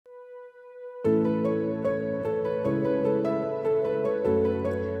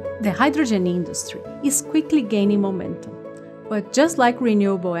The hydrogen industry is quickly gaining momentum, but just like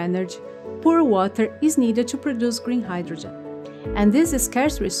renewable energy, pure water is needed to produce green hydrogen, and this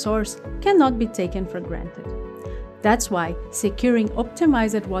scarce resource cannot be taken for granted. That's why securing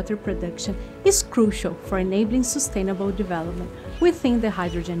optimized water production is crucial for enabling sustainable development within the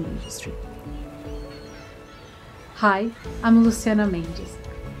hydrogen industry. Hi, I'm Luciana Mendes.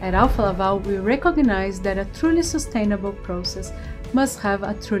 At Alfa Laval, we recognize that a truly sustainable process must have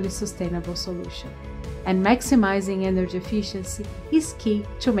a truly sustainable solution, and maximizing energy efficiency is key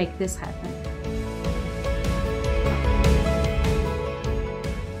to make this happen.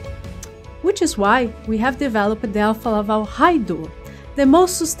 Which is why we have developed the Alfa Laval HyDuo, the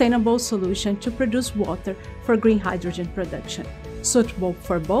most sustainable solution to produce water for green hydrogen production, suitable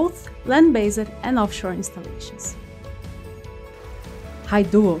for both land-based and offshore installations.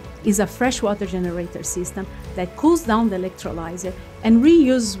 HyDuo is a freshwater generator system that cools down the electrolyser and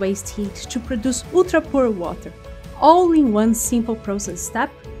reuses waste heat to produce ultra-pure water, all in one simple process step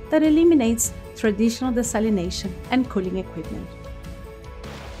that eliminates traditional desalination and cooling equipment.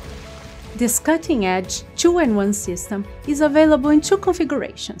 This cutting-edge 2-in-1 system is available in two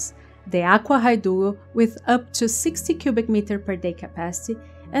configurations: the Aqua HyDuo with up to 60 cubic meter per day capacity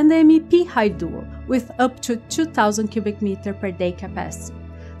and the MEP HyDuo with up to 2,000 cubic meter per day capacity,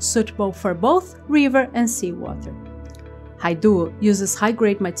 suitable for both river and seawater. HyDuo uses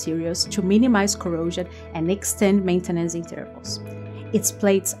high-grade materials to minimize corrosion and extend maintenance intervals. Its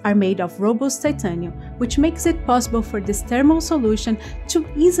plates are made of robust titanium, which makes it possible for this thermal solution to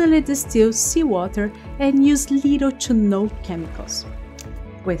easily distill seawater and use little to no chemicals.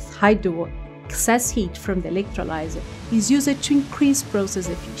 With HyDuo, excess heat from the electrolyzer is used to increase process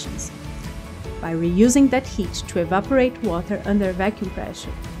efficiency. By reusing that heat to evaporate water under vacuum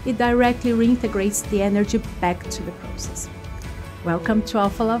pressure, it directly reintegrates the energy back to the process. Welcome to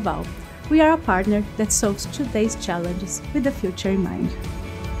Alfa Laval. We are a partner that solves today's challenges with the future in mind.